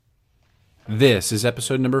This is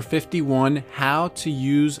episode number 51, How to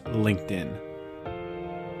Use LinkedIn.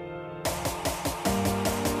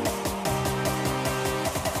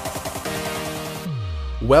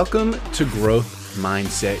 Welcome to Growth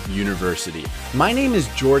Mindset University. My name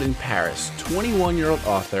is Jordan Paris, 21-year-old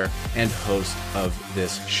author and host of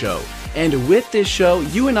this show. And with this show,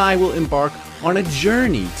 you and I will embark on a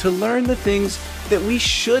journey to learn the things that we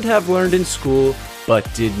should have learned in school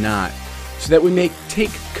but did not, so that we may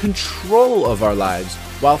take control of our lives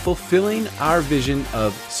while fulfilling our vision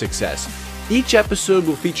of success. Each episode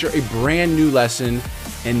will feature a brand new lesson,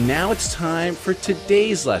 and now it's time for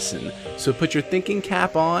today's lesson. So put your thinking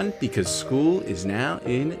cap on because school is now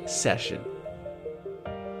in session.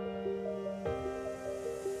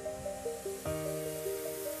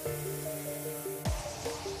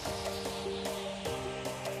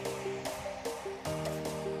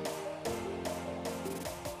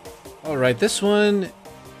 All right, this one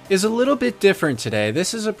is a little bit different today.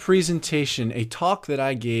 This is a presentation, a talk that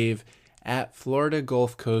I gave at Florida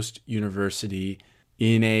Gulf Coast University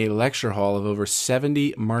in a lecture hall of over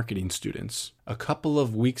 70 marketing students a couple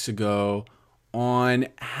of weeks ago on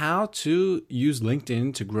how to use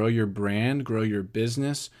LinkedIn to grow your brand, grow your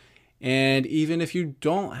business, and even if you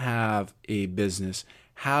don't have a business,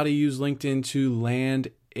 how to use LinkedIn to land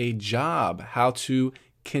a job, how to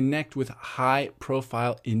connect with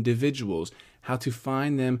high-profile individuals, how to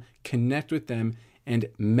find them, connect with them, and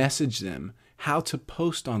message them, how to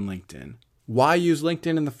post on LinkedIn, why use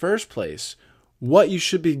LinkedIn in the first place, what you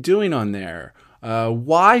should be doing on there,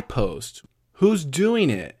 why post, who's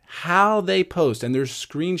doing it, how they post, and there's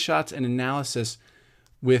screenshots and analysis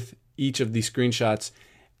with each of these screenshots.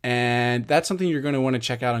 And that's something you're going to want to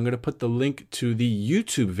check out. I'm going to put the link to the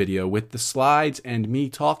YouTube video with the slides and me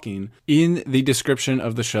talking in the description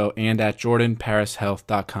of the show and at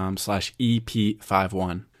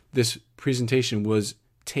jordanparishealth.com/EP51. This presentation was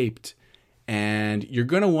taped, and you're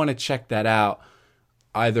going to want to check that out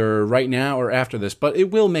either right now or after this, but it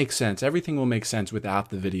will make sense. Everything will make sense without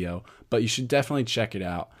the video, but you should definitely check it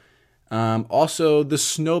out. Also, the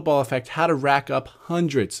snowball effect, how to rack up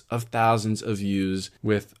hundreds of thousands of views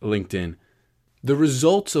with LinkedIn. The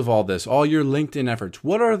results of all this, all your LinkedIn efforts,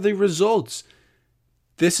 what are the results?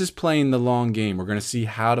 This is playing the long game. We're going to see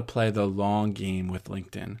how to play the long game with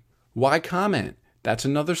LinkedIn. Why comment? That's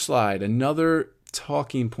another slide, another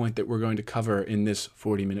talking point that we're going to cover in this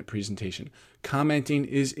 40-minute presentation. Commenting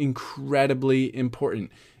is incredibly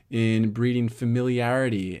important in breeding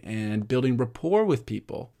familiarity and building rapport with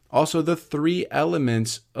people. Also, the 3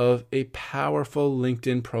 elements of a powerful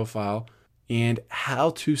LinkedIn profile and how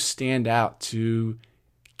to stand out to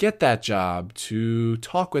get that job, to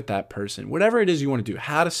talk with that person, whatever it is you want to do,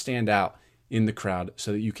 how to stand out in the crowd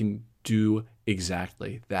so that you can do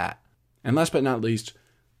exactly that. And last but not least,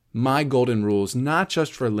 my golden rules, not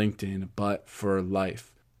just for LinkedIn, but for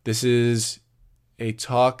life. This is a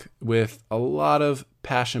talk with a lot of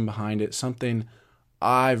passion behind it, something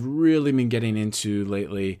I've really been getting into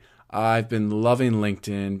lately. I've been loving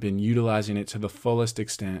LinkedIn, been utilizing it to the fullest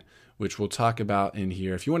extent, which we'll talk about in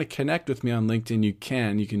here. If you want to connect with me on LinkedIn, you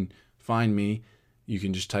can. You can find me. You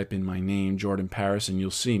can just type in my name, Jordan Paris, and you'll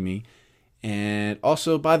see me. And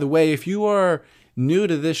also, by the way, if you are new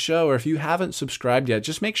to this show or if you haven't subscribed yet,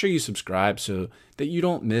 just make sure you subscribe so that you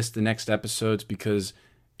don't miss the next episodes, because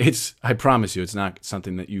I promise you, it's not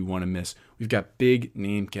something that you want to miss. We've got big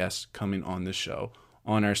name guests coming on this show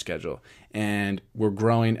on our schedule, and we're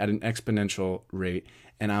growing at an exponential rate,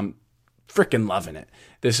 and I'm freaking loving it.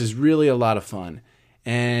 This is really a lot of fun.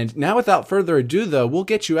 And now, without further ado, though, we'll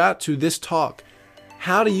get you out to this talk,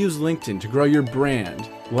 how to use LinkedIn to grow your brand,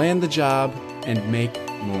 land the job, and make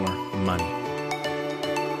more money.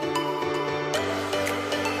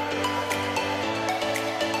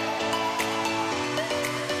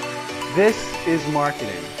 This is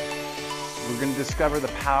marketing. We're going to discover the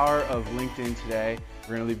power of LinkedIn today.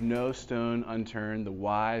 We're going to leave no stone unturned, the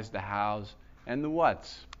whys, the hows, and the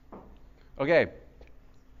whats. Okay,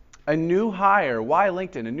 a new hire. Why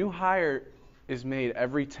LinkedIn? A new hire is made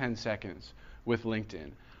every 10 seconds with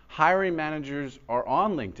LinkedIn. Hiring managers are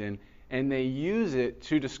on LinkedIn, and they use it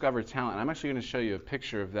to discover talent. I'm actually going to show you a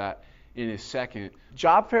picture of that in a second.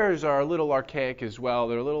 Job fairs are a little archaic as well.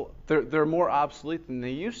 They're more obsolete than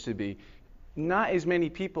they used to be. Not as many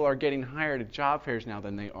people are getting hired at job fairs now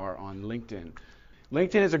than they are on LinkedIn.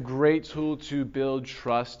 LinkedIn is a great tool to build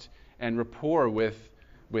trust and rapport with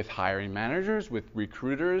hiring managers, with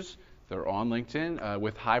recruiters. They're on LinkedIn,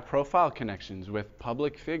 with high-profile connections, with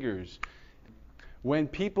public figures. When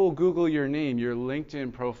people Google your name, your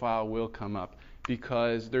LinkedIn profile will come up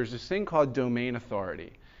because there's this thing called domain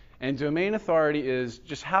authority. And domain authority is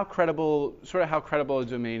just how credible a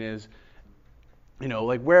domain is,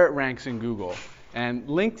 like where it ranks in Google. And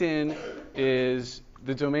LinkedIn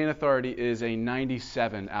the domain authority is a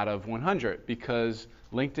 97 out of 100 because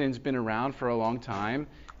LinkedIn's been around for a long time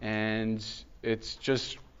and it's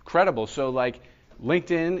just credible. So like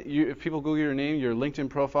LinkedIn, if people Google your name, your LinkedIn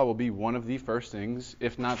profile will be one of the first things,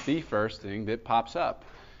 if not the first thing that pops up.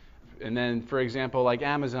 And then, for example, like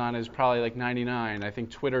Amazon is probably like 99. I think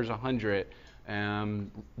Twitter's 100.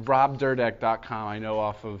 RobDurdeck.com, I know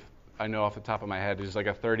off the top of my head, is like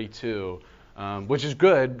a 32, which is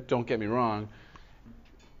good. Don't get me wrong.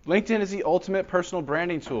 LinkedIn is the ultimate personal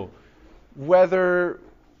branding tool. Whether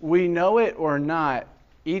we know it or not,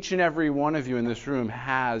 each and every one of you in this room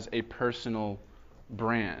has a personal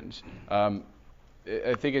brand. I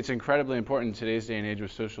think it's incredibly important in today's day and age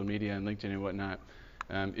with social media and LinkedIn and whatnot.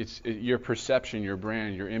 Your perception, your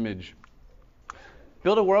brand, your image.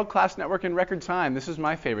 Build a world-class network in record time. This is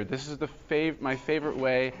my favorite. This is my favorite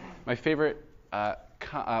way, my favorite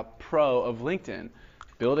pro of LinkedIn.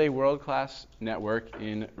 Build a world-class network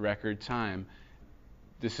in record time.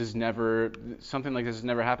 Something like this has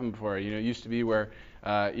never happened before. It used to be where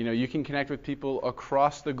you can connect with people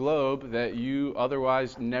across the globe that you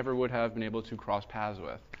otherwise never would have been able to cross paths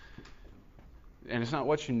with. And it's not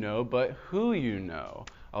what you know, but who you know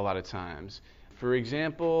a lot of times. For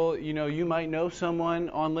example, you might know someone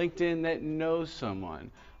on LinkedIn that knows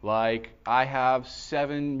someone. Like I have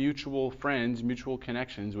 7 mutual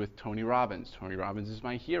connections with Tony Robbins. Tony Robbins is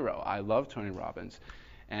my hero. I love Tony Robbins.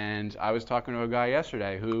 And I was talking to a guy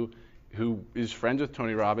yesterday who is friends with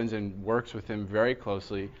Tony Robbins and works with him very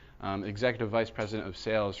closely, executive vice president of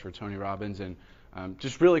sales for Tony Robbins, and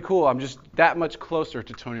just really cool. I'm just that much closer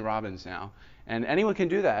to Tony Robbins now. And anyone can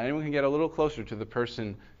do that. Anyone can get a little closer to the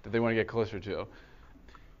person that they want to get closer to.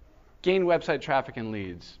 Gain website traffic and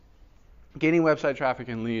leads. Gaining website traffic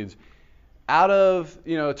and leads. Out of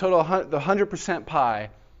a total the 100%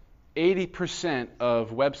 pie, 80%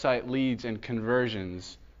 of website leads and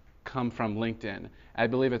conversions come from LinkedIn. I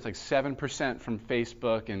believe it's like 7% from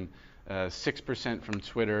Facebook and 6% from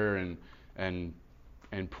Twitter and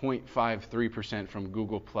 0.53% from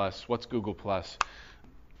Google+. What's Google+?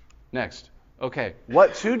 Next. Okay,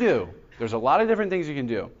 what to do? There's a lot of different things you can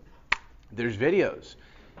do. There's videos.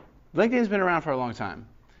 LinkedIn's been around for a long time.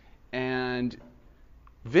 And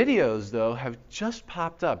videos, though, have just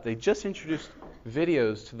popped up. They just introduced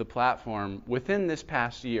videos to the platform within this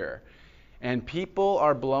past year. And people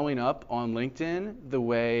are blowing up on LinkedIn the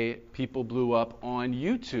way people blew up on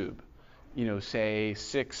YouTube, say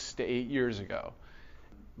 6 to 8 years ago.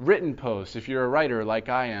 Written posts, if you're a writer like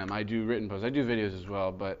I am, I do written posts. I do videos as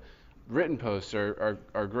well, but written posts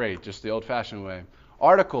are great, just the old-fashioned way.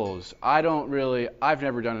 Articles, I've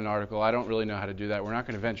never done an article. I don't really know how to do that. We're not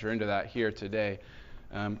going to venture into that here today.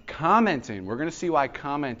 Commenting, we're going to see why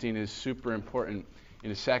commenting is super important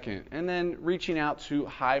in a second. And then reaching out to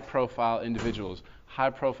high-profile individuals,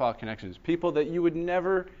 high-profile connections, people that you would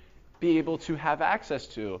never be able to have access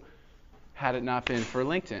to had it not been for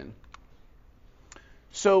LinkedIn.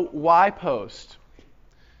 So why post?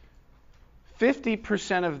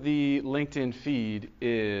 50% of the LinkedIn feed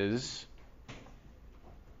is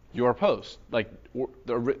your post, like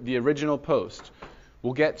the original post.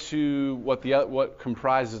 We'll get to what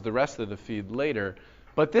comprises the rest of the feed later.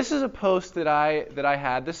 But this is a post that I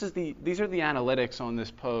had. These are the analytics on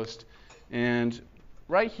this post, and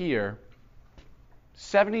right here,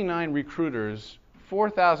 79 recruiters,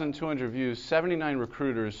 4,200 views. 79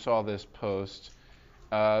 recruiters saw this post.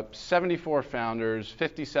 74 founders,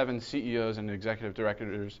 57 CEOs and executive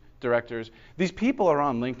directors. These people are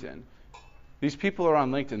on LinkedIn. These people are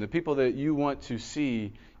on LinkedIn, the people that you want to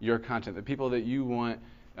see your content, the people that you want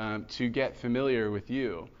to get familiar with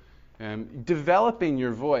you. Developing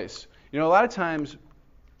your voice. A lot of times,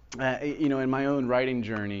 in my own writing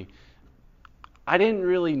journey, I didn't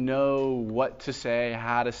really know what to say,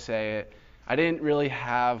 how to say it. I didn't really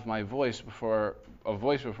have my voice before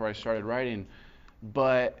I started writing.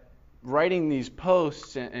 But writing these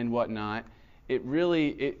posts and whatnot,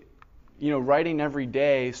 writing every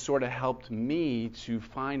day sort of helped me to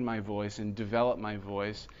find my voice and develop my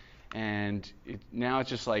voice. And now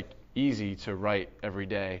it's just like easy to write every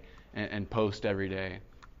day and post every day.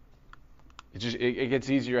 It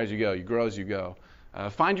gets easier as you go. You grow as you go.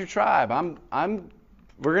 Find your tribe. I'm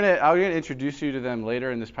gonna introduce you to them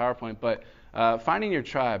later in this PowerPoint. But finding your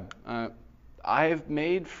tribe. I've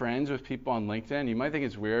made friends with people on LinkedIn. You might think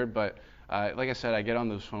it's weird, but like I said, I get on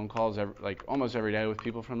those phone calls almost every day with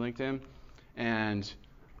people from LinkedIn. And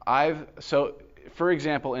for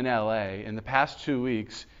example, in LA, in the past 2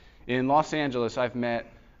 weeks, in Los Angeles, I've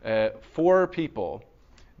met 4 people.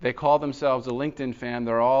 They call themselves a LinkedIn fam.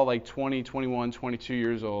 They're all like 20, 21, 22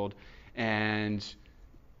 years old. And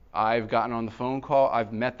I've gotten on the phone call.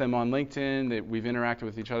 I've met them on LinkedIn. We've interacted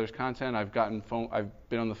with each other's content. I've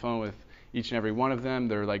been on the phone with each and every one of them.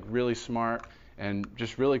 They're like really smart and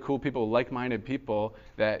just really cool people, like-minded people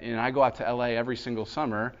that, I go out to LA every single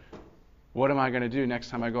summer. What am I going to do next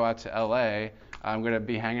time I go out to LA? I'm going to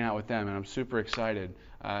be hanging out with them, and I'm super excited.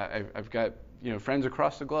 I've got friends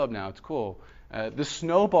across the globe now. It's cool. The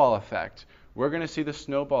snowball effect. We're going to see the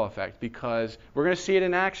snowball effect because we're going to see it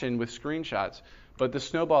in action with screenshots. But the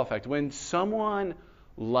snowball effect, when someone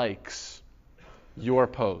likes your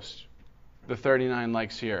post, the 39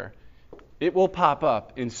 likes here, it will pop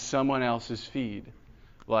up in someone else's feed.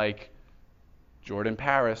 Like Jordan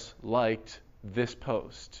Paris liked this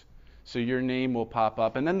post. So your name will pop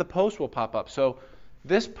up, and then the post will pop up. So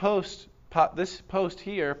this post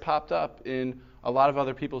here popped up in a lot of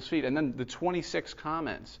other people's feed. And then the 26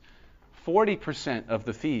 comments, 40% of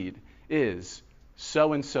the feed is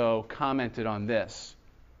so-and-so commented on this.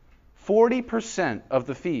 40% of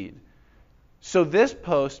the feed. So this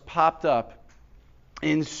post popped up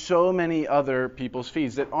in so many other people's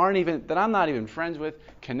feeds that I'm not even friends with,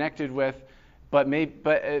 connected with, but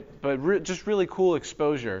just really cool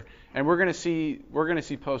exposure. And we're going to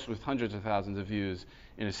see posts with hundreds of thousands of views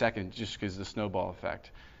in a second, just because of the snowball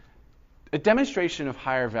effect. A demonstration of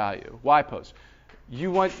higher value. Why post?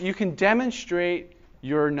 You can demonstrate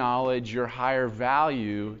your knowledge, your higher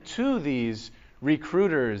value to these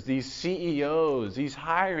recruiters, these CEOs, these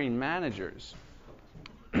hiring managers.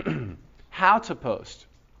 How to post.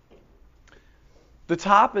 The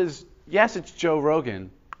top is, yes, it's Joe Rogan,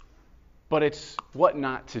 but it's what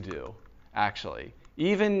not to do, actually.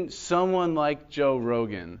 Even someone like Joe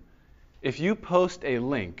Rogan, if you post a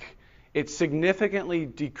link, it significantly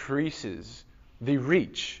decreases the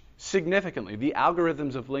reach. Significantly. The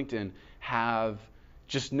algorithms of LinkedIn have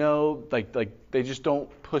just they just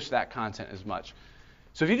don't push that content as much.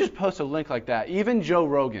 So if you just post a link like that, even Joe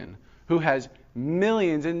Rogan, who has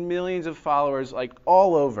millions and millions of followers like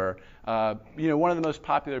all over, one of the most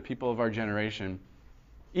popular people of our generation,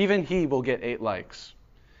 even he will get 8 likes.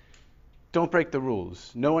 Don't break the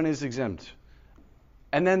rules. No one is exempt.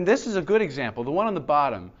 And then this is a good example. The one on the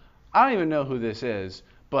bottom, I don't even know who this is,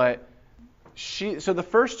 but so the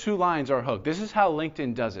first 2 lines are hooked. This is how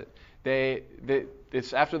LinkedIn does it.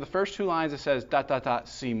 It's after the first 2 lines, it says ...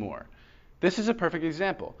 see more. This is a perfect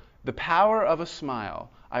example. The power of a smile.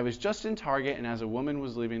 I was just in Target, and as a woman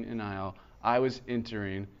was leaving an aisle, I was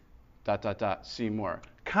entering ... see more.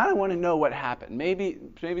 Kind of want to know what happened. Maybe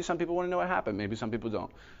some people want to know what happened. Maybe some people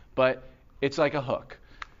don't. But it's like a hook.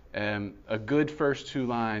 A good first 2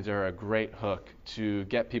 lines are a great hook to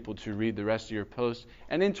get people to read the rest of your post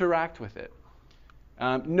and interact with it.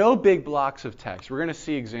 No big blocks of text. We're going to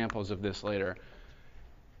see examples of this later.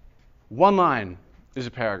 1 line is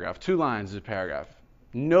a paragraph. 2 lines is a paragraph.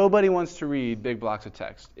 Nobody wants to read big blocks of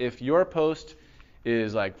text. If your post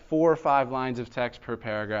is like 4 or 5 lines of text per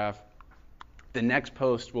paragraph, the next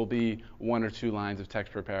post will be 1 or 2 lines of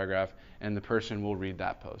text per paragraph, and the person will read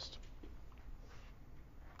that post.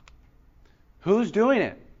 Who's doing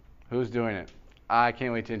it? Who's doing it? I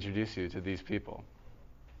can't wait to introduce you to these people.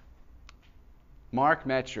 Mark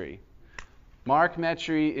Metry. Mark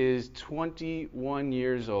Metry is 21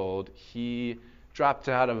 years old. He dropped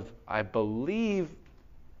out of, I believe,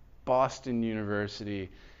 Boston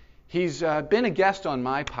University. He's been a guest on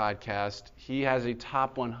my podcast. He has a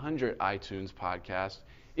top 100 iTunes podcast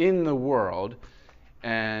in the world.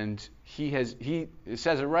 And he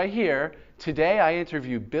says it right here. Today I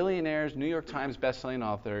interview billionaires, New York Times bestselling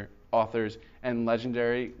authors, and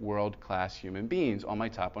legendary world-class human beings on my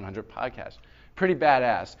top 100 podcast. Pretty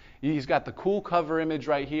badass. He's got the cool cover image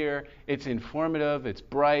right here. It's informative, it's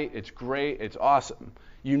bright, it's great, it's awesome.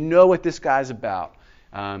 You know what this guy's about.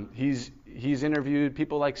 He's interviewed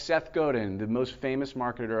people like Seth Godin, the most famous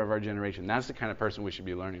marketer of our generation. That's the kind of person we should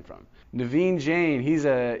be learning from. Naveen Jain,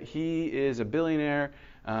 he is a billionaire.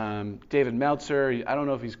 David Meltzer, I don't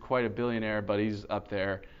know if he's quite a billionaire, but he's up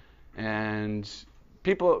there. And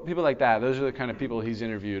people like that, those are the kind of people he's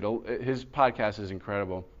interviewed. His podcast is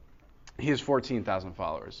incredible. He has 14,000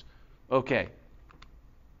 followers. Okay,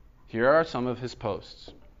 here are some of his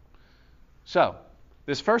posts. So,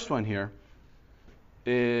 this first one here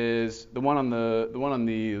is the one on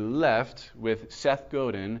the left with Seth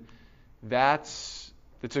Godin. It's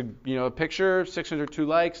a picture, 602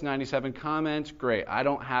 likes, 97 comments. Great. I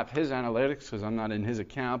don't have his analytics because I'm not in his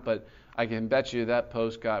account, but I can bet you that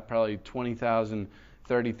post got probably 20,000,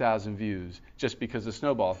 30,000 views just because of the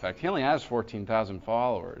snowball effect. He only has 14,000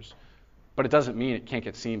 followers. but it doesn't mean it can't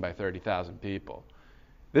get seen by 30,000 people.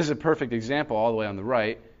 This is a perfect example all the way on the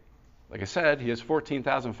right. Like I said, he has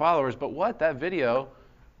 14,000 followers, but what? That video,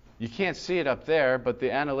 you can't see it up there, but the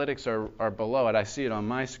analytics are below it. I see it on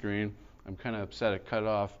my screen. I'm kind of upset it cut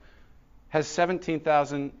off. Has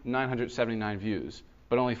 17,979 views,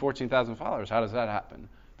 but only 14,000 followers. How does that happen?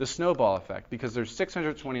 The snowball effect, because there's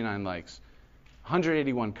 629 likes,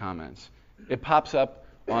 181 comments. It pops up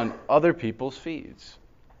on other people's feeds.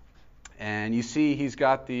 And you see he's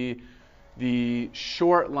got the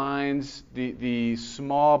short lines, the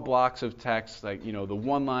small blocks of text, like, the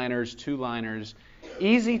one-liners, two-liners,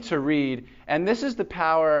 easy to read. And this is the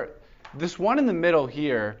power, this one in the middle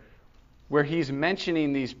here, where he's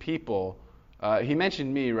mentioning these people. He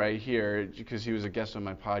mentioned me right here because he was a guest on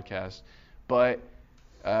my podcast. But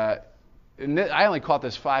I only caught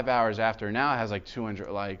this 5 hours after. Now it has like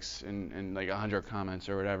 200 likes and like 100 comments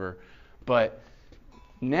or whatever. But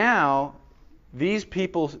now these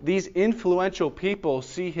influential people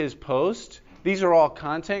see his post. These are all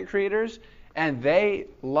content creators, and they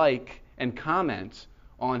like and comment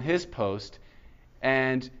on his post,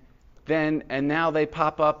 and now they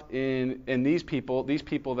pop up in these people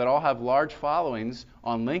that all have large followings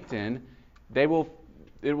on LinkedIn.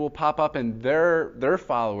 It will pop up in their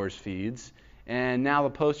followers' feeds, and now the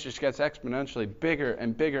post just gets exponentially bigger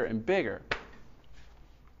and bigger and bigger.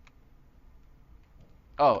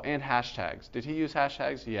 Oh, and hashtags. Did he use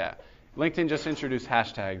hashtags? Yeah. LinkedIn just introduced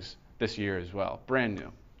hashtags this year as well. Brand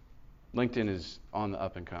new. LinkedIn is on the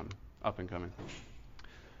up and coming.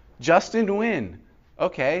 Justin Nguyen.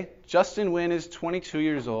 Okay, Justin Nguyen is 22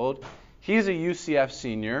 years old. He's a UCF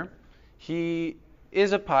senior. He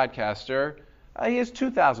is a podcaster. He has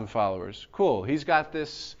 2,000 followers. Cool. He's got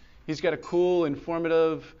a cool,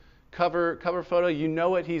 informative cover photo. You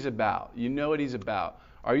know what he's about.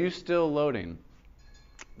 Are you still loading?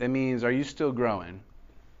 That means, are you still growing?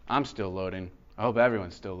 I'm still loading. I hope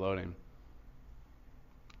everyone's still loading.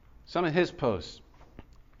 Some of his posts.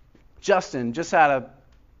 Justin,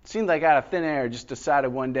 seemed like out of thin air, just decided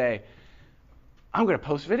one day, I'm going to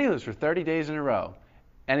post videos for 30 days in a row.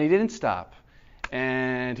 And he didn't stop.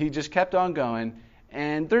 And he just kept on going.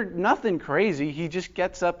 And they're nothing crazy. He just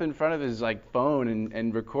gets up in front of his phone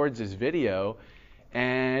and records his video.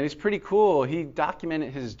 And it's pretty cool. He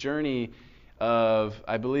documented his journey of,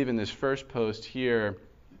 I believe in this first post here,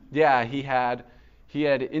 he had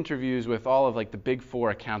interviews with all of the big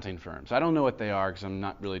four accounting firms. I don't know what they are because I'm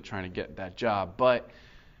not really trying to get that job, but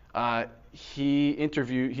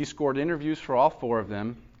he scored interviews for all four of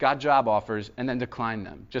them, got job offers, and then declined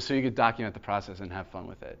them, just so you could document the process and have fun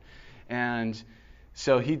with it. And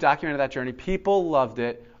so he documented that journey. People loved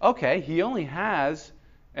it. Okay, he only has,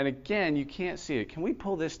 and again, you can't see it. Can we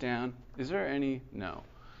pull this down? Is there any? No.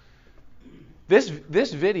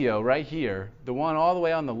 This video right here, the one all the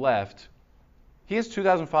way on the left, he has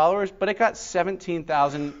 2,000 followers, but it got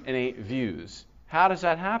 17,008 views. How does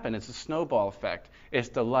that happen? It's a snowball effect. It's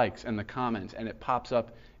the likes and the comments, and it pops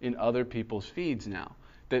up in other people's feeds now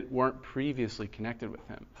that weren't previously connected with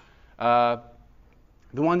him. The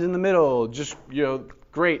ones in the middle, just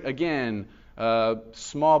great. Again,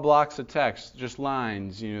 small blocks of text, just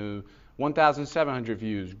lines. 1,700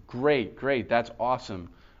 views. Great. That's awesome.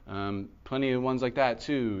 Plenty of ones like that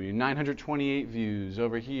too. 928 views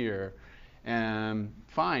over here.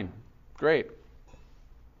 Fine. Great.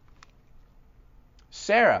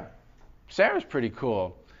 Sarah's pretty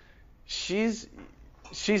cool. She's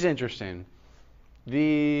interesting.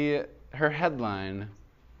 Her headline,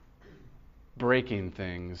 breaking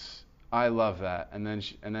things. I love that. And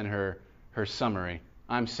then her summary.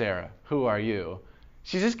 I'm Sarah. Who are you?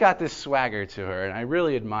 She's just got this swagger to her, and I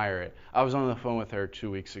really admire it. I was on the phone with her 2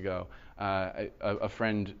 weeks ago. A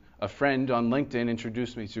friend on LinkedIn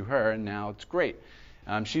introduced me to her, and now it's great.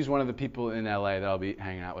 She's one of the people in LA that I'll be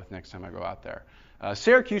hanging out with next time I go out there.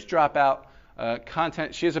 Syracuse dropout,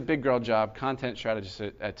 content. She has a big girl job, content strategist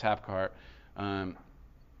at Tapcart.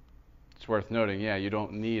 It's worth noting, you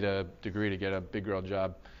don't need a degree to get a big girl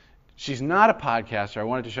job. She's not a podcaster. I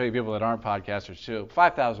wanted to show you people that aren't podcasters too.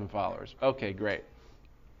 5,000 followers. Okay, great.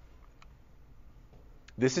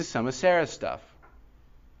 This is some of Sarah's stuff.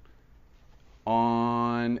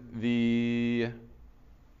 We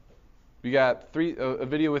got a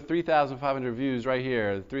video with 3,500 views right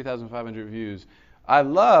here, 3,500 views. I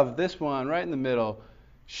love this one right in the middle.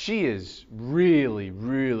 She is really,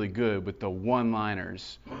 really good with the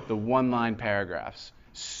one-liners, the one-line paragraphs.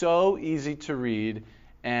 So easy to read,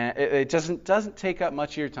 and it doesn't take up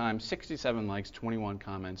much of your time. 67 likes, 21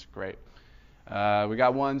 comments, great. We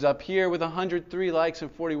got ones up here with 103 likes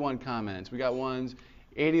and 41 comments. We got ones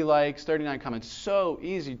 80 likes, 39 comments. So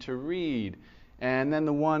easy to read. And then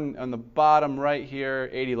the one on the bottom right here,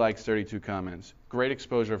 80 likes, 32 comments. Great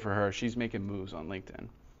exposure for her. She's making moves on LinkedIn.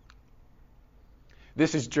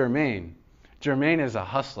 This is Jermaine. Jermaine is a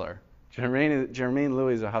hustler. Jermaine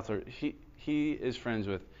Louis is a hustler. He is friends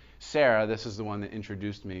with Sarah. This is the one that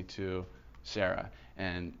introduced me to Sarah.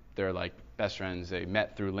 And they're like best friends. They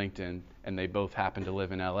met through LinkedIn, and they both happen to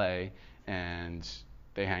live in LA, and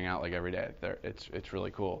they hang out like every day. It's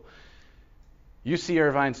really cool. UC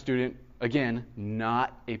Irvine student, again,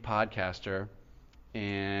 not a podcaster.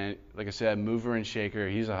 And like I said, mover and shaker.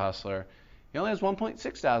 He's a hustler. He only has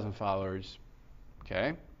 1.6 thousand followers.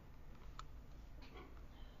 Okay.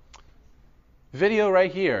 Video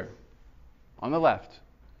right here on the left.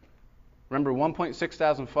 Remember, 1.6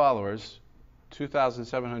 thousand followers,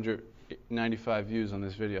 2,795 views on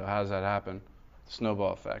this video. How does that happen?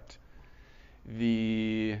 Snowball effect.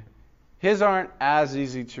 His aren't as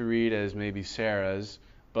easy to read as maybe Sarah's,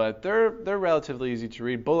 but they're relatively easy to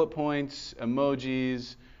read. Bullet points,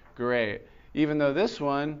 emojis, great. Even though this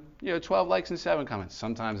one, 12 likes and 7 comments.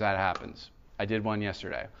 Sometimes that happens. I did one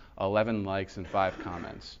yesterday. 11 likes and 5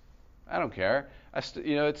 comments. I don't care.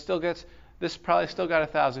 It still gets. This probably still got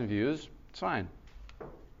 1,000 views. It's fine.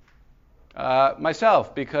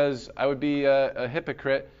 Myself, because I would be a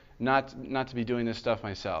hypocrite not to be doing this stuff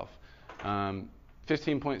myself.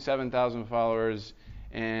 15.7 thousand followers,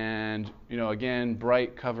 and again,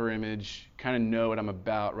 bright cover image. Kind of know what I'm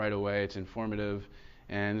about right away. It's informative,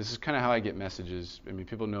 and this is kind of how I get messages. I mean,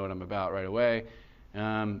 people know what I'm about right away.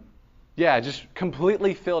 Just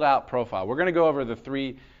completely filled out profile. We're going to go over the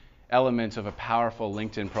 3 elements of a powerful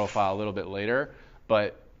LinkedIn profile a little bit later,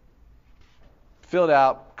 but filled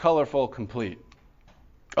out, colorful, complete.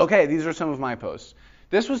 Okay, these are some of my posts.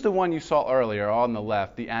 This was the one you saw earlier on the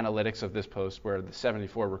left, the analytics of this post where the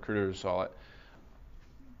 74 recruiters saw it.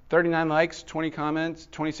 39 likes, 20 comments,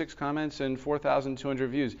 26 comments, and 4,200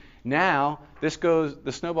 views. Now, this goes,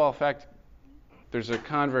 the snowball effect, there's a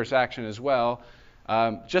converse action as well.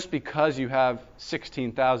 Just because you have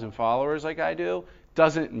 16,000 followers like I do,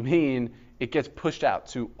 doesn't mean it gets pushed out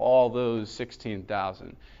to all those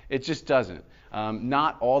 16,000. It just doesn't.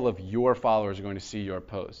 Not all of your followers are going to see your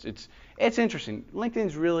post. It's interesting.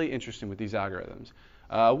 LinkedIn's really interesting with these algorithms.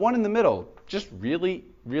 One in the middle, just really,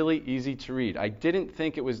 really easy to read. I didn't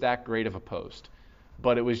think it was that great of a post,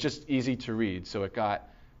 but it was just easy to read. So it got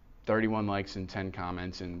 31 likes and 10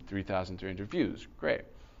 comments and 3,300 views. Great.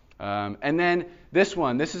 And then this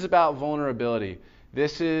one, this is about vulnerability.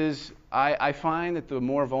 This is, I find that the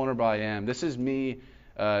more vulnerable I am, this is me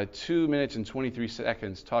 2 minutes and 23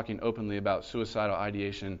 seconds talking openly about suicidal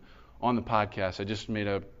ideation on the podcast. I just made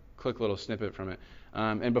a quick little snippet from it.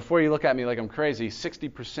 And before you look at me like I'm crazy,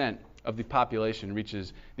 60% of the population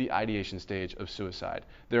reaches the ideation stage of suicide.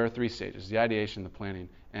 There are 3 stages: the ideation, the planning,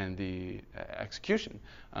 and the execution.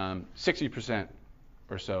 60%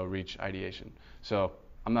 or so reach ideation. So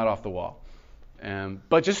I'm not off the wall.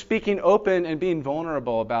 But just speaking open and being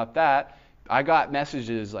vulnerable about that, I got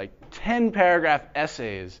messages like 10-paragraph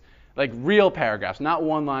essays, like real paragraphs, not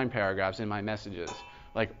one-line paragraphs in my messages.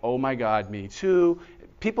 Like, oh my God, me too.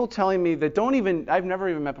 People telling me that I've never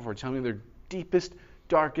even met before, telling me their deepest,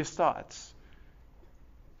 darkest thoughts.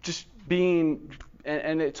 Just being,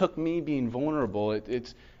 and it took me being vulnerable.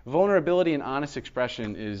 It's vulnerability and honest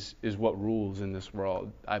expression is what rules in this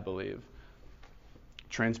world, I believe.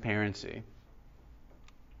 Transparency.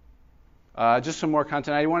 Just some more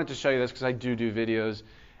content. I wanted to show you this because I do videos,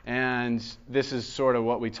 and this is sort of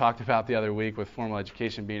what we talked about the other week with formal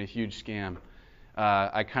education being a huge scam.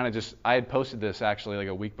 I had posted this actually like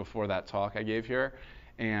a week before that talk I gave here,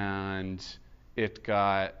 and it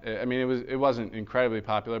wasn't incredibly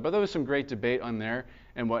popular, but there was some great debate on there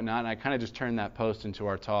and whatnot, and I kind of just turned that post into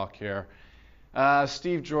our talk here.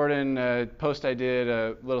 Steve Jordan, post I did,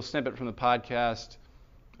 a little snippet from the podcast,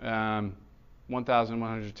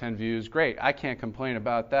 1,110 views. Great, I can't complain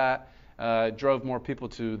about that. Drove more people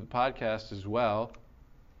to the podcast as well.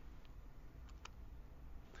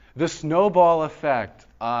 The snowball effect.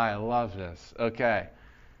 I love this. Okay.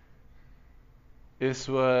 This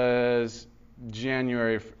was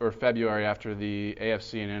January or February after the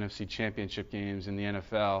AFC and NFC championship games in the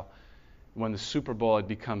NFL, when the Super Bowl had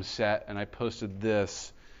become set, and I posted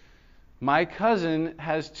this. My cousin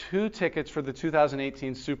has 2 tickets for the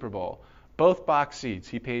 2018 Super Bowl, both box seats.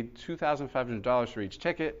 He paid $2,500 for each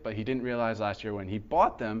ticket, but he didn't realize last year when he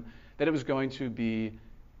bought them that it was going to be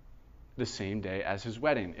the same day as his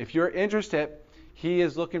wedding. If you're interested, he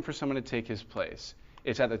is looking for someone to take his place.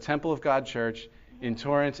 It's at the Temple of God Church in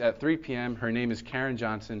Torrance at 3 p.m. Her name is Karen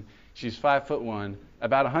Johnson. She's 5'1",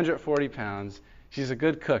 about 140 pounds. She's a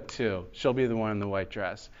good cook, too. She'll be the one in the white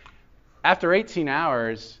dress. After 18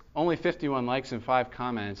 hours, only 51 likes and 5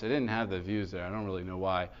 comments. I didn't have the views there. I don't really know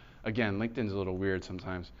why. Again, LinkedIn's a little weird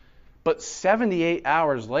sometimes. But 78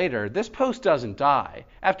 hours later, this post doesn't die.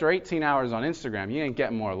 After 18 hours on Instagram, you ain't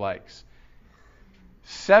getting more likes.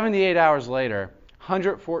 78 hours later,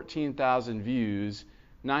 114,000 views,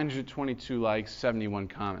 922 likes, 71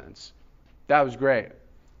 comments. That was great.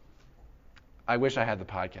 I wish I had the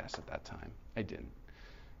podcast at that time. I didn't.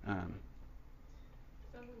 So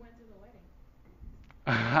who went to the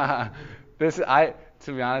wedding?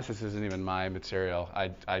 To be honest, this isn't even my material.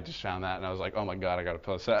 I just found that and I was like, oh my God, I got to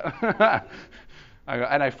post that.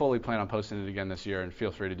 And I fully plan on posting it again this year, and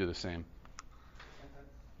feel free to do the same.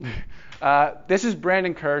 This is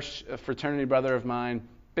Brandon Kirsch, a fraternity brother of mine.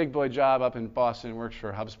 Big boy job up in Boston, works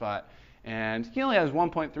for HubSpot. And he only has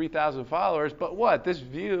 1.3 thousand followers, but what? This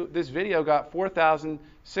video got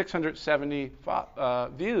 4,670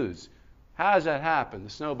 views. How does that happen? The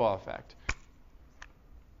snowball effect.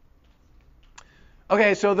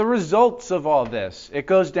 Okay, so the results of all this, it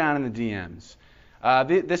goes down in the DMs.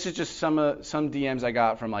 This is just some DMs I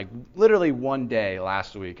got from like literally one day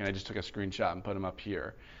last week, and I just took a screenshot and put them up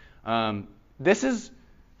here. This is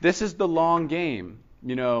the long game,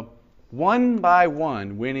 one by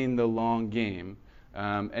one, winning the long game.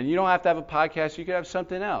 And you don't have to have a podcast. You could have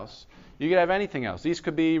something else. You could have anything else. These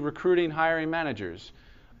could be recruiting, hiring managers.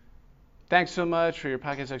 Thanks so much for your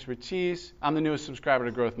podcast expertise. I'm the newest subscriber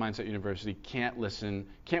to Growth Mindset University. Can't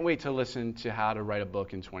wait to listen to how to write a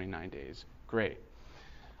book in 29 days. Great.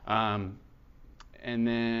 And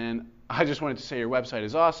then I just wanted to say your website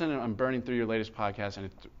is awesome. I'm burning through your latest podcast, and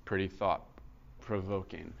it's pretty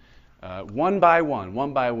thought-provoking. One by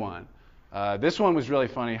one. This one was really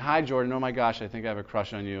funny. Hi, Jordan. Oh my gosh, I think I have a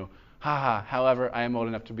crush on you. Haha. However, I am old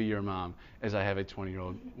enough to be your mom, as I have a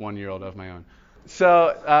 1-year-old of my own.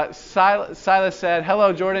 So Silas said,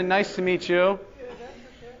 hello, Jordan. Nice to meet you.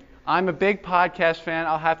 I'm a big podcast fan.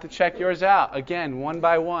 I'll have to check yours out. Again, one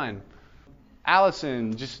by one.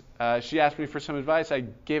 Allison, she asked me for some advice. I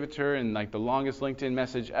gave it to her in like the longest LinkedIn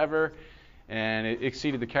message ever, and it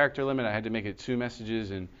exceeded the character limit. I had to make it 2 messages,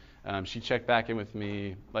 and she checked back in with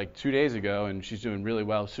me like 2 days ago, and she's doing really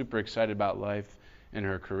well, super excited about life and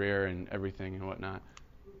her career and everything and whatnot.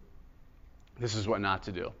 This is what not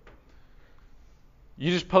to do.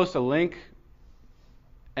 You just post a link,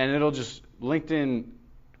 and LinkedIn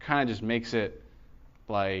kind of just makes it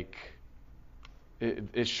like,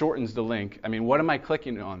 it shortens the link. I mean, what am I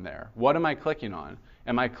clicking on there? What am I clicking on?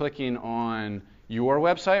 Am I clicking on your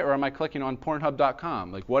website, or am I clicking on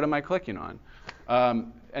Pornhub.com? Like, what am I clicking on?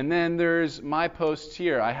 And then there's my posts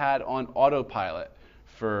here. I had on autopilot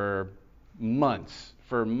for months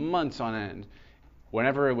on end.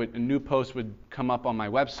 Whenever a new post would come up on my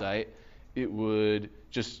website, it would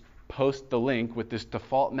just post the link with this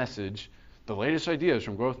default message, the latest ideas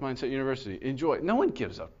from Growth Mindset University. Enjoy. No one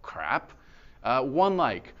gives a crap. 1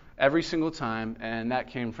 like every single time, and that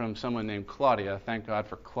came from someone named Claudia. Thank God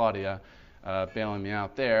for Claudia bailing me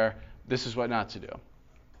out there. This is what not to do.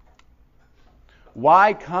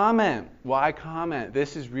 Why comment?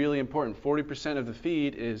 This is really important. 40% of the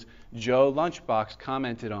feed is Joe Lunchbox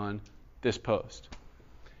commented on this post.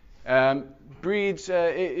 Breeds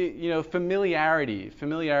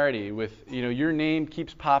familiarity with, your name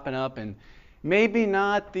keeps popping up, and maybe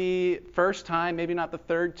not the first time, maybe not the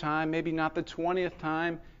 3rd time, maybe not the 20th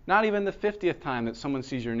time, not even the 50th time that someone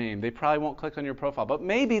sees your name. They probably won't click on your profile, but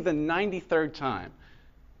maybe the 93rd time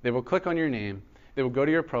they will click on your name, they will go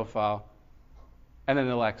to your profile, and then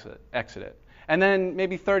they'll exit it. And then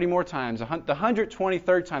maybe 30 more times, the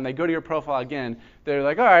 123rd time they go to your profile again, they're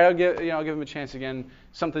like, all right, I'll give them a chance again.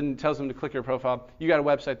 Something tells them to click your profile. You got a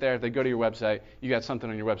website there. If they go to your website, you got something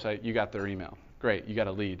on your website. You got their email. Great, you got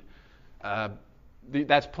a lead.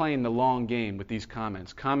 That's playing the long game with these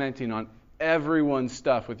comments, commenting on everyone's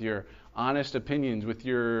stuff with your honest opinions, with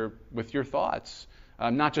your thoughts,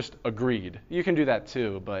 not just agreed. You can do that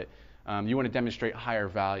too, but you want to demonstrate higher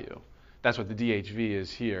value. That's what the DHV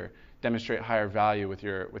is here. Demonstrate higher value with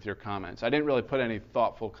your comments. I didn't really put any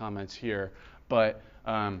thoughtful comments here, but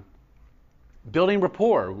building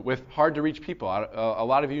rapport with hard-to-reach people. A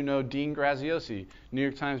lot of you know Dean Graziosi, New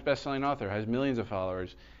York Times bestselling author, has millions of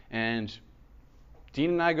followers, and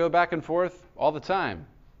Dean and I go back and forth all the time,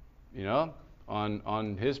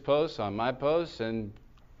 on his posts, on my posts, and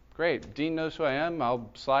great. Dean knows who I am.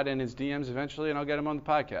 I'll slide in his DMs eventually, and I'll get him on the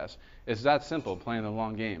podcast. It's that simple, playing the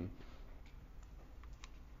long game.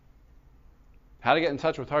 How to get in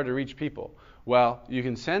touch with hard-to-reach people? Well, you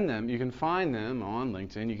can find them on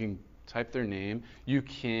LinkedIn. You can type their name. You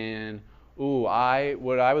can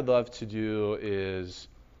What I would love to do is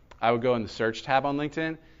I would go in the search tab on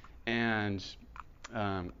LinkedIn, and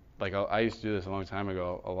I used to do this a long time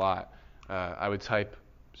ago a lot. I would type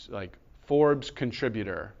like Forbes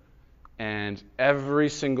contributor, and every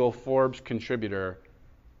single Forbes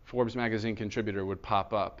magazine contributor would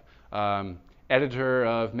pop up. Editor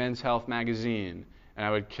of Men's Health magazine, and I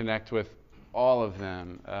would connect with all of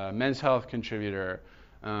them. Men's Health contributor,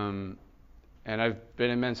 and I've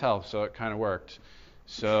been in Men's Health, so it kind of worked.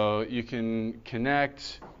 So you can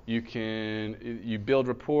connect, you build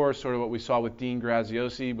rapport, sort of what we saw with Dean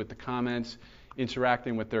Graziosi with the comments,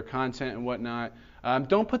 interacting with their content and whatnot.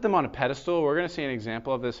 Don't put them on a pedestal. We're going to see an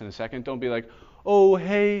example of this in a second. Don't be like, oh,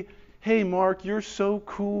 hey Mark, you're so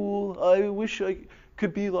cool. I wish I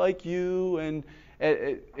could be like you. And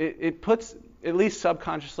it puts, at least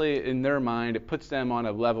subconsciously in their mind, it puts them on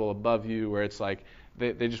a level above you where it's like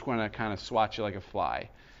they just want to kind of swat you like a fly.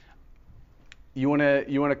 You want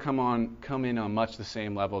to come in on much the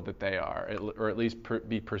same level that they are, or at least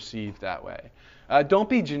be perceived that way. Don't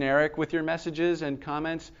be generic with your messages and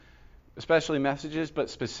comments, especially messages, but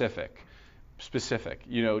specific.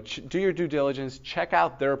 Do your due diligence. Check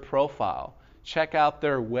out their profile. Check out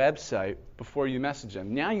their website before you message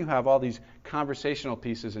them. Now you have all these conversational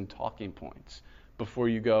pieces and talking points before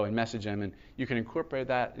you go and message them, and you can incorporate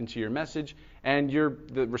that into your message, and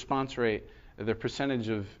the response rate, the percentage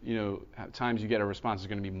of times you get a response is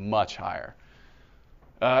going to be much higher.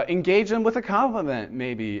 Engage them with a compliment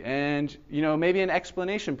maybe, and maybe an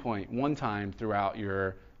explanation point one time throughout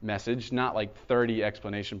your message, not like 30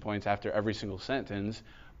 explanation points after every single sentence,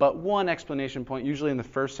 but one explanation point, usually in the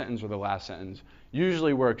first sentence or the last sentence,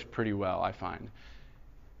 usually works pretty well, I find.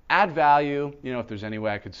 Add value. If there's any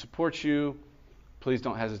way I could support you, please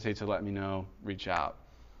don't hesitate to let me know. Reach out.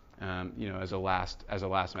 As a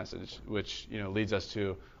last message, which leads us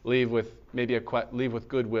to leave with maybe leave with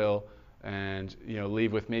goodwill, and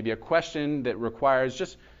leave with maybe a question that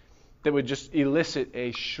would just elicit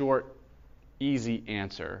a short, easy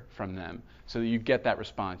answer from them, so that you get that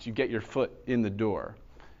response. You get your foot in the door,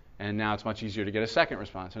 and now it's much easier to get a second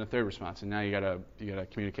response and a third response, and now you got a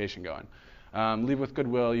communication going. Leave with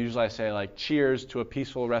goodwill. Usually I say like, cheers to a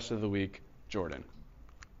peaceful rest of the week, Jordan.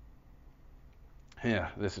 Yeah,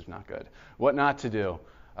 this is not good. What not to do.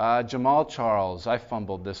 Jamal Charles, I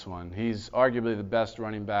fumbled this one. He's arguably the best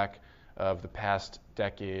running back of the past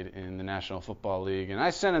decade in the National Football League. And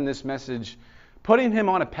I sent him this message, putting him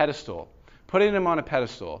on a pedestal.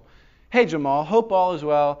 Hey Jamal, hope all is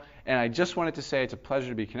well, and I just wanted to say it's a pleasure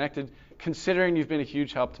to be connected, considering you've been a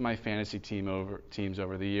huge help to my fantasy teams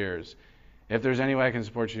over the years. If there's any way I can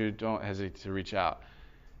support you, don't hesitate to reach out.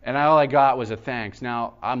 And all I got was a thanks.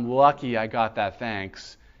 Now, I'm lucky I got that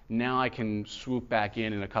thanks. Now I can swoop back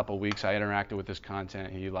in a couple weeks. I interacted with this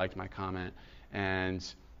content. He liked my comment. And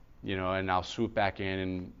I'll swoop back in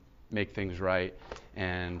and make things right,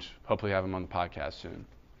 and hopefully have him on the podcast soon.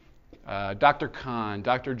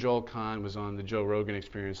 Dr. Joel Kahn was on the Joe Rogan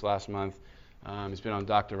Experience last month. He's been on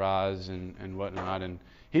Dr. Oz and whatnot. And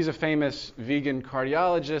he's a famous vegan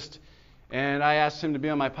cardiologist. And I asked him to be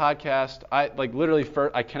on my podcast. I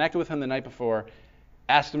connected with him the night before,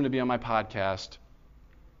 asked him to be on my podcast.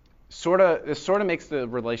 This sort of makes the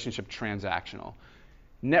relationship transactional.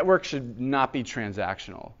 Network should not be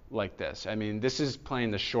transactional like this. I mean, this is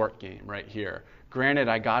playing the short game right here. Granted,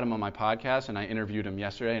 I got him on my podcast and I interviewed him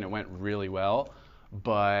yesterday and it went really well.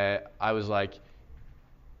 But I was like,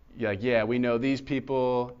 yeah, we know these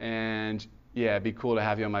people, and yeah, it'd be cool to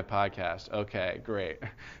have you on my podcast. Okay, great.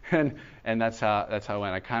 and that's how it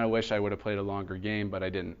went. I kind of wish I would have played a longer game, but I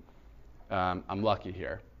didn't. I'm lucky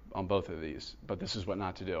here on both of these, but this is what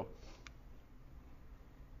not to do.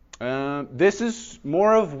 This is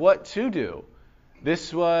more of what to do.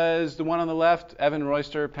 This was the one on the left, Evan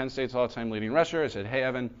Royster, Penn State's all-time leading rusher. I said, hey,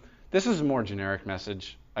 Evan, this is a more generic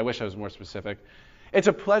message. I wish I was more specific. It's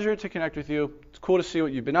a pleasure to connect with you. It's cool to see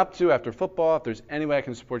what you've been up to after football. If there's any way I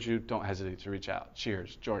can support you, don't hesitate to reach out.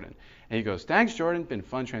 Cheers, Jordan. And he goes, thanks, Jordan. Been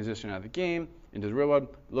fun transitioning out of the game into the real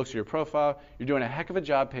world. Looks at your profile. You're doing a heck of a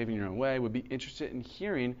job paving your own way. Would be interested in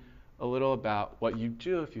hearing a little about what you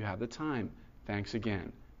do if you have the time. Thanks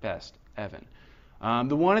again. Best, Evan.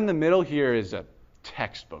 The one in the middle here is a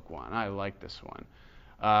textbook one. I like this one.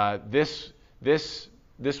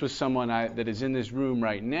 This was someone that is in this room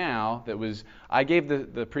right now. I gave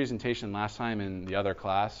the presentation last time in the other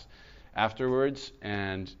class afterwards,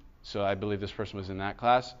 and so I believe this person was in that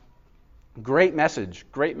class. Great message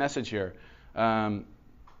here.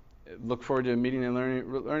 Look forward to meeting and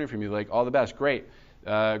learning from you. Like, all the best. Great.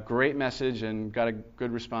 great message and got a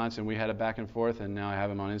good response, and we had a back and forth, and now I have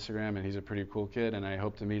him on Instagram, and he's a pretty cool kid, and I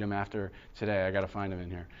hope to meet him after today. I got to find him in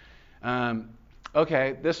here.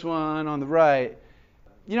 Okay, this one on the right.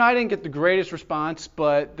 I didn't get the greatest response,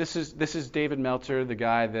 but this is David Meltzer, the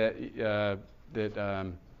guy that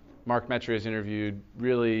Mark Metry has interviewed.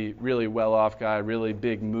 Really, really well-off guy, really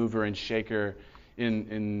big mover and shaker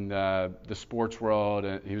in the sports world.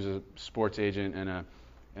 He was a sports agent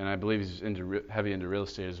and I believe he's heavy into real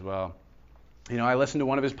estate as well. I listened to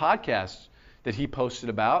one of his podcasts that he posted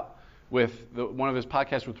about one of his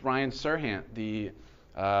podcasts with Ryan Serhant, the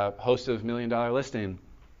host of $1 Million Listing,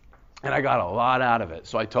 and I got a lot out of it.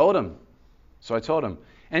 So I told him.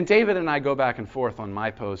 And David and I go back and forth on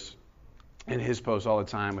my posts and his posts all the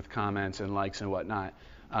time with comments and likes and whatnot.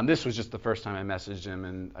 This was just the first time I messaged him,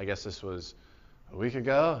 and I guess this was a week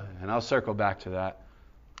ago, and I'll circle back to that.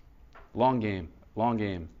 Long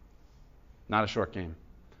game, not a short game.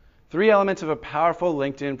 3 elements of a powerful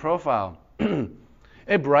LinkedIn profile.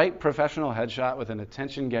 A bright professional headshot with an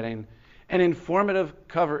attention-getting and informative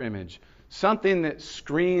cover image. Something that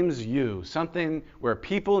screams you. Something where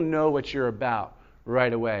people know what you're about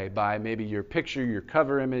right away by maybe your picture, your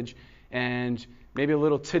cover image, and maybe a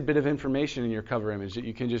little tidbit of information in your cover image that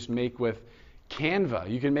you can just make with Canva.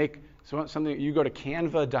 You can make something, you go to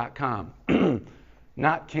canva.com.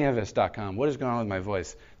 Not canvas.com. What is going on with my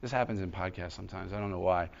voice? This happens in podcasts sometimes. I don't know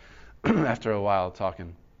why. After a while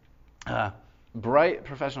talking. Bright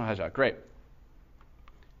professional headshot. Great.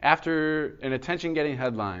 After an attention-getting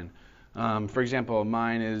headline, for example,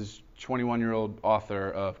 mine is 21-year-old author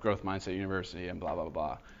of Growth Mindset University and blah, blah,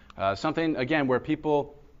 blah. Something, again, where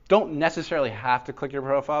people don't necessarily have to click your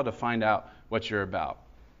profile to find out what you're about.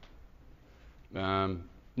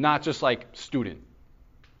 Not just like student.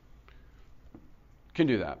 Can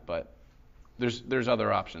do that, but there's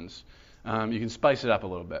other options. You can spice it up a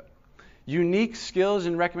little bit. Unique skills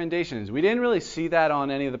and recommendations. We didn't really see that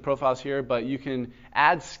on any of the profiles here, but you can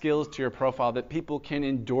add skills to your profile that people can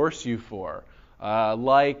endorse you for,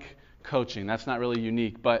 like coaching. That's not really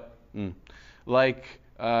unique, but like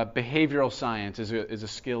behavioral science is a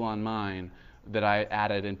skill on mine that I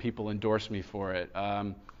added, and people endorse me for it.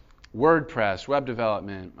 WordPress, web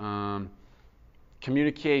development.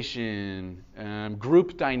 Communication,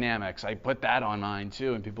 group dynamics. I put that on mine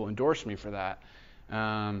too, and people endorse me for that.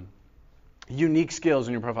 Unique skills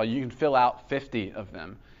in your profile. You can fill out 50 of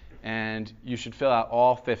them, and you should fill out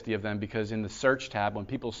all 50 of them because in the search tab, when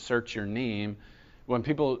people search your name,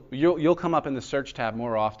 you'll come up in the search tab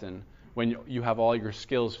more often when you have all your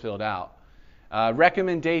skills filled out.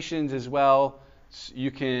 Recommendations as well.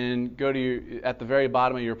 You can go to at the very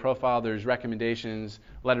bottom of your profile. There's recommendations,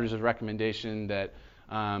 letters of recommendation that,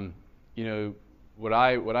 what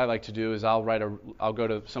I like to do is I'll go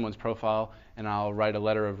to someone's profile and I'll write a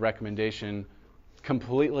letter of recommendation,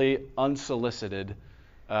 completely unsolicited,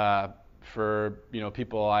 for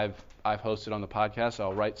people I've hosted on the podcast.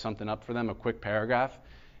 I'll write something up for them, a quick paragraph,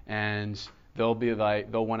 and they'll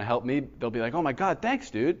want to help me. They'll be like, "Oh my God, thanks,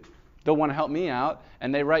 dude." They'll want to help me out,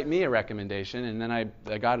 and they write me a recommendation, and then I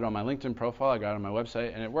got it on my LinkedIn profile, I got it on my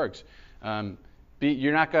website, and it works.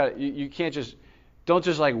 You can't just, don't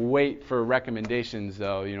just like wait for recommendations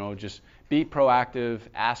though. Just be proactive,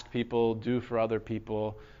 ask people, do for other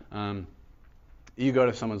people. You go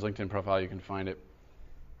to someone's LinkedIn profile, you can find it.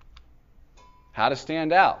 How to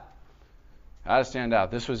stand out.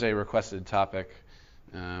 This was a requested topic.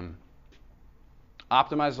 Optimize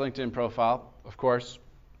LinkedIn profile, of course.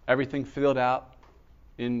 Everything filled out,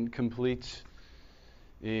 incomplete.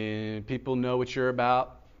 People know what you're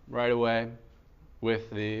about right away with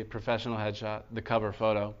the professional headshot, the cover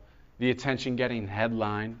photo, the attention-getting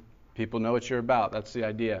headline. People know what you're about. That's the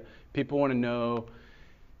idea. People want to know.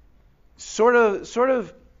 Sort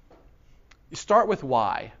of. Start with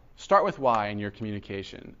why. Start with why in your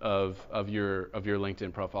communication of your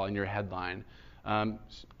LinkedIn profile and your headline.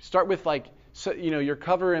 Start with your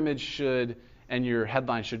cover image and your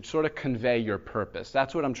headline should sort of convey your purpose.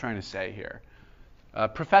 That's what I'm trying to say here.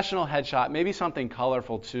 Professional headshot, maybe something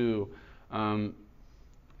colorful too. A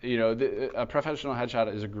professional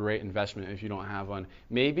headshot is a great investment if you don't have one.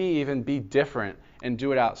 Maybe even be different and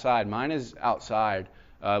do it outside. Mine is outside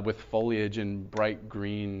with foliage and bright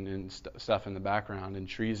green and stuff in the background and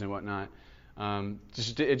trees and whatnot.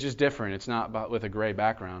 It's just different. It's not with a gray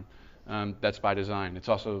background. That's by design. It's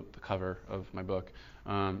also the cover of my book.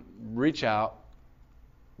 Reach out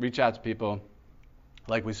to people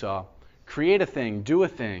like we saw. Create a thing, do a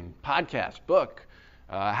thing, podcast, book,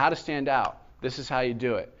 how to stand out. This is how you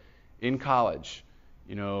do it. In college,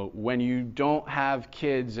 when you don't have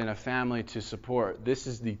kids and a family to support, this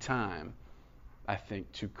is the time. I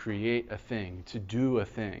think, to create a thing, to do a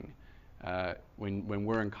thing when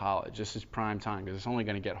we're in college. This is prime time because it's only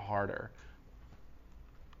going to get harder.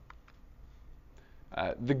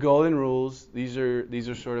 The golden rules, these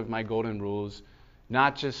are sort of my golden rules,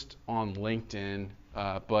 not just on LinkedIn,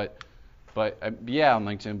 but on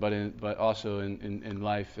LinkedIn, but also in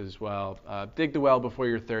life as well. Dig the well before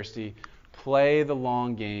you're thirsty. Play the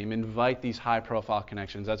long game. Invite these high-profile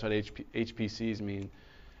connections. That's what HPCs mean.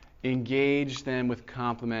 Engage them with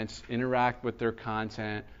compliments. Interact with their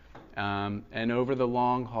content. And over the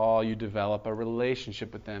long haul, you develop a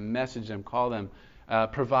relationship with them. Message them. Call them.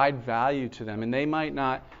 Provide value to them. And they might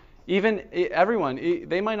not, they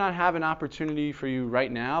might not have an opportunity for you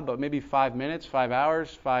right now, but maybe 5 minutes, 5 hours,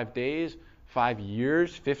 5 days, 5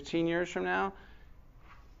 years, 15 years from now,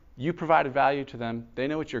 you provided value to them. They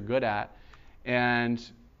know what you're good at. And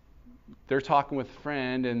they're talking with a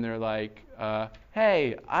friend and they're like,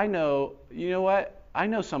 hey, I know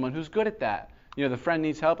someone who's good at that. The friend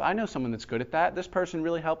needs help. I know someone that's good at that. This person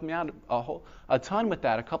really helped me out a ton with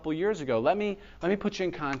that a couple years ago. Let me put you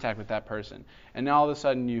in contact with that person. And now all of a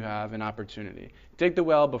sudden you have an opportunity. Dig the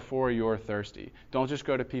well before you're thirsty. Don't just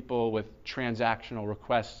go to people with transactional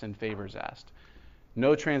requests and favors asked.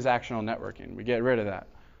 No transactional networking. We get rid of that.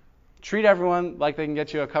 Treat everyone like they can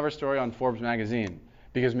get you a cover story on Forbes magazine,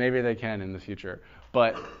 because maybe they can in the future.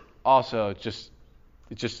 But also, it's just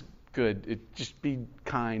good. Just be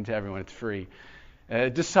kind to everyone. It's free.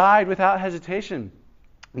 Decide without hesitation.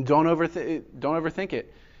 Don't overthink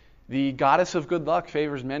it. The goddess of good luck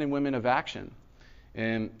favors men and women of action.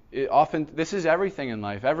 And this is everything in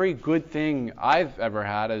life. Every good thing I've ever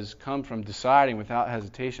had has come from deciding without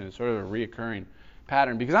hesitation. It's sort of a reoccurring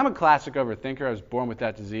pattern. Because I'm a classic overthinker. I was born with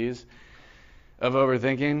that disease of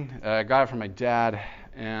overthinking. I got it from my dad.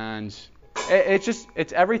 And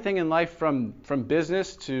it's everything in life from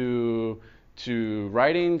business to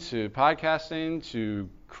writing, to podcasting, to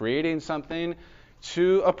creating something,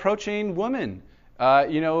 to approaching women.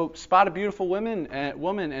 Spot a beautiful woman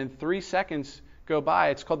and 3 seconds go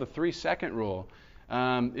by. It's called the 3-second rule.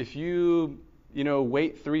 If you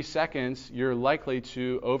wait 3 seconds, you're likely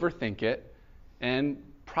to overthink it and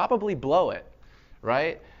probably blow it,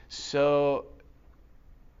 right? So,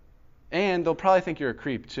 and they'll probably think you're a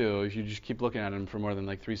creep too if you just keep looking at them for more than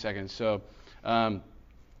 3 seconds. So, don't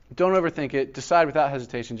overthink it. Decide without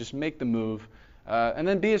hesitation. Just make the move. And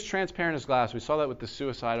then be as transparent as glass. We saw that with the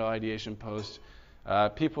suicidal ideation post.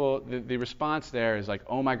 The response there is like,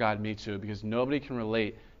 oh my God, me too, because nobody can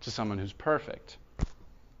relate to someone who's perfect.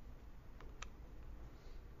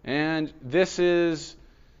 And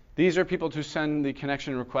these are people to send the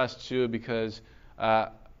connection request to, because I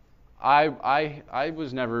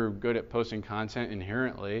was never good at posting content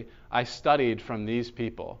inherently. I studied from these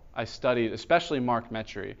people. I studied, especially Mark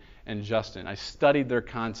Metry and Justin. I studied their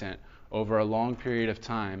content over a long period of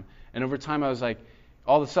time. And over time I was like,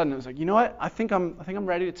 all of a sudden I was like, you know what? I think I'm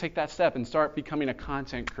ready to take that step and start becoming a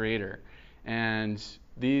content creator. And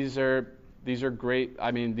these are great.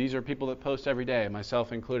 I mean, these are people that post every day,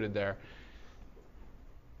 myself included there.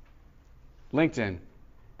 LinkedIn,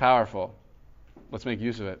 powerful. Let's make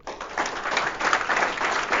use of it.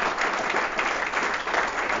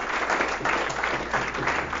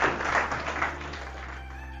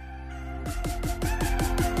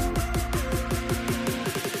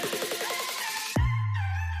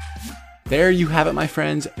 There you have it, my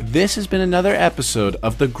friends. This has been another episode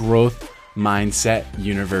of the Growth Mindset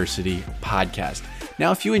University podcast.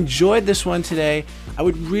 Now, if you enjoyed this one today, I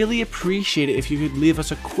would really appreciate it if you could leave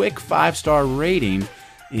us a quick 5-star rating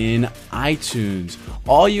in iTunes.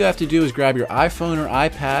 All you have to do is grab your iPhone or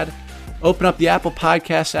iPad, open up the Apple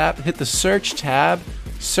Podcasts app, hit the search tab,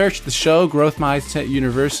 search the show, Growth Mindset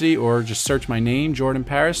University, or just search my name, Jordan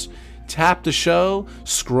Paris. Tap the show,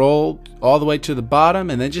 scroll all the way to the bottom,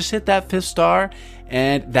 and then just hit that 5th star,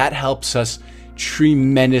 and that helps us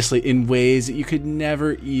tremendously in ways that you could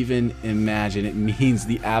never even imagine. It means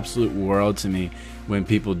the absolute world to me when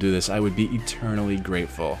people do this. I would be eternally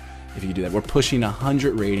grateful if you do that. We're pushing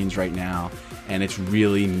 100 ratings right now, and it's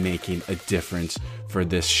really making a difference for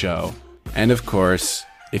this show. And of course,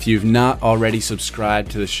 if you've not already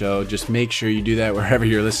subscribed to the show, just make sure you do that wherever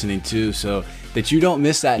you're listening to, so that you don't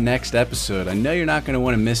miss that next episode. I know you're not going to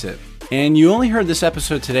want to miss it. And you only heard this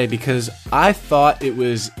episode today because I thought it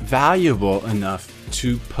was valuable enough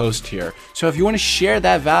to post here. So if you want to share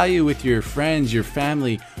that value with your friends, your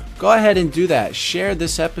family, go ahead and do that. Share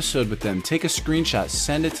this episode with them. Take a screenshot,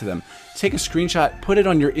 send it to them. Take a screenshot, put it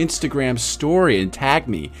on your Instagram story and tag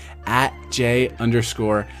me at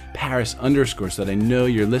 @J_Paris_ so that I know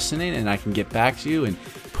you're listening and I can get back to you and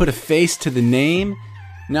put a face to the name.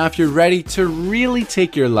 Now, if you're ready to really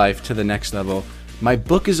take your life to the next level, my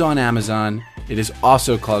book is on Amazon. It is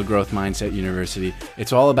also called Growth Mindset University.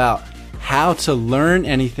 It's all about how to learn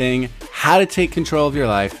anything, how to take control of your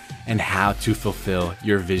life, and how to fulfill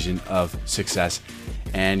your vision of success.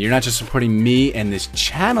 And you're not just supporting me and this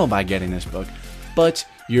channel by getting this book, but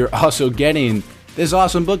you're also getting this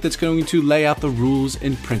awesome book that's going to lay out the rules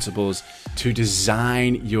and principles to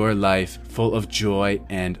design your life full of joy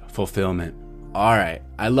and fulfillment. All right,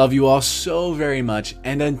 I love you all so very much.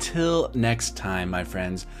 And until next time, my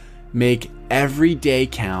friends, make every day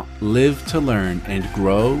count, live to learn, and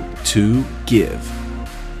grow to give.